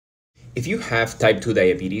If you have type 2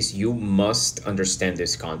 diabetes, you must understand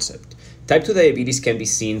this concept. Type 2 diabetes can be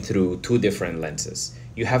seen through two different lenses.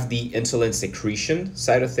 You have the insulin secretion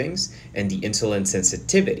side of things and the insulin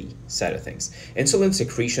sensitivity side of things. Insulin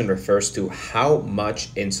secretion refers to how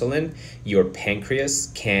much insulin your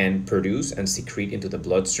pancreas can produce and secrete into the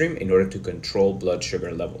bloodstream in order to control blood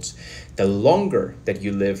sugar levels. The longer that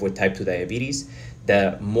you live with type 2 diabetes,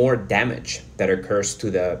 the more damage that occurs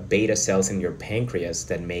to the beta cells in your pancreas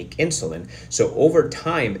that make insulin. So over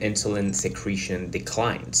time, insulin secretion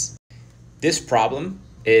declines. This problem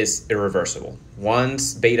is irreversible.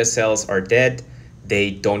 Once beta cells are dead,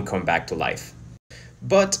 they don't come back to life.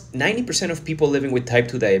 But 90% of people living with type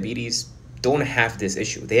 2 diabetes don't have this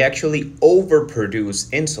issue. They actually overproduce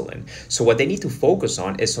insulin. So what they need to focus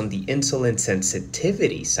on is on the insulin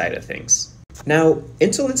sensitivity side of things. Now,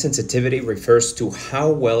 insulin sensitivity refers to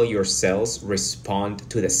how well your cells respond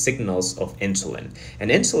to the signals of insulin.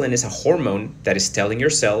 And insulin is a hormone that is telling your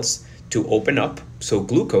cells to open up so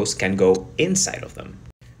glucose can go inside of them.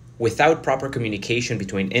 Without proper communication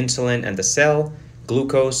between insulin and the cell,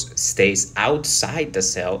 glucose stays outside the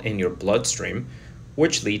cell in your bloodstream,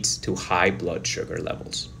 which leads to high blood sugar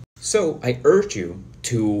levels. So I urge you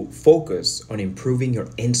to focus on improving your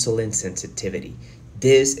insulin sensitivity.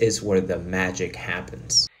 This is where the magic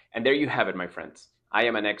happens. And there you have it, my friends. I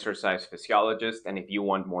am an exercise physiologist, and if you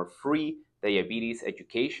want more free diabetes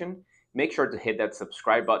education, make sure to hit that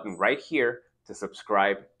subscribe button right here to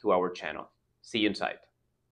subscribe to our channel. See you inside.